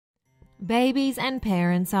Babies and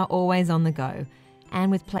parents are always on the go,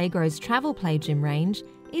 and with Playgro's travel play gym range,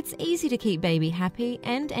 it's easy to keep baby happy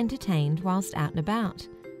and entertained whilst out and about.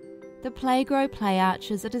 The Playgro play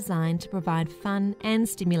arches are designed to provide fun and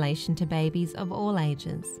stimulation to babies of all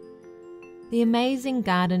ages. The amazing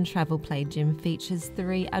garden travel play gym features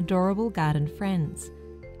 3 adorable garden friends: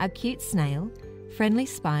 a cute snail, friendly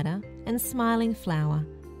spider, and smiling flower,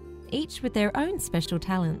 each with their own special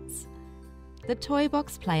talents. The Toy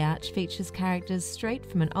Box play arch features characters straight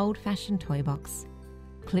from an old-fashioned toy box: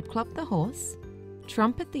 Clip-Clop the horse,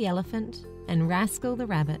 Trumpet the elephant, and Rascal the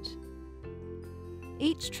rabbit.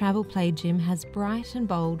 Each travel play gym has bright and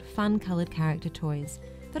bold, fun-coloured character toys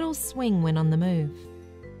that all swing when on the move.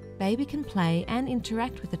 Baby can play and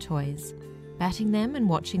interact with the toys, batting them and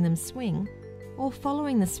watching them swing, or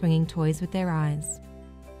following the swinging toys with their eyes.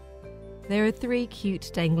 There are 3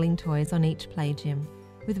 cute dangling toys on each play gym,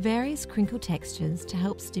 with various crinkle textures to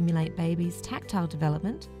help stimulate baby's tactile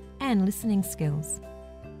development and listening skills.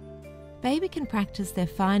 Baby can practice their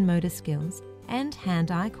fine motor skills and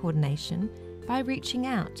hand-eye coordination by reaching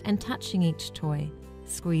out and touching each toy,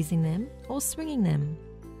 squeezing them or swinging them.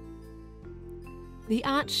 The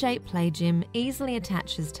arch-shaped play gym easily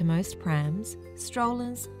attaches to most prams,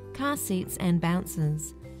 strollers, car seats and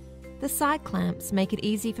bouncers. The side clamps make it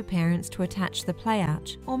easy for parents to attach the play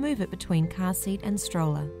arch or move it between car seat and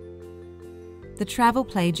stroller. The travel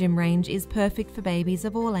play gym range is perfect for babies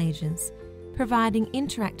of all ages, providing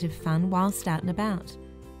interactive fun whilst out and about.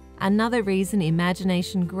 Another reason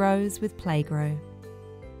imagination grows with Playgro.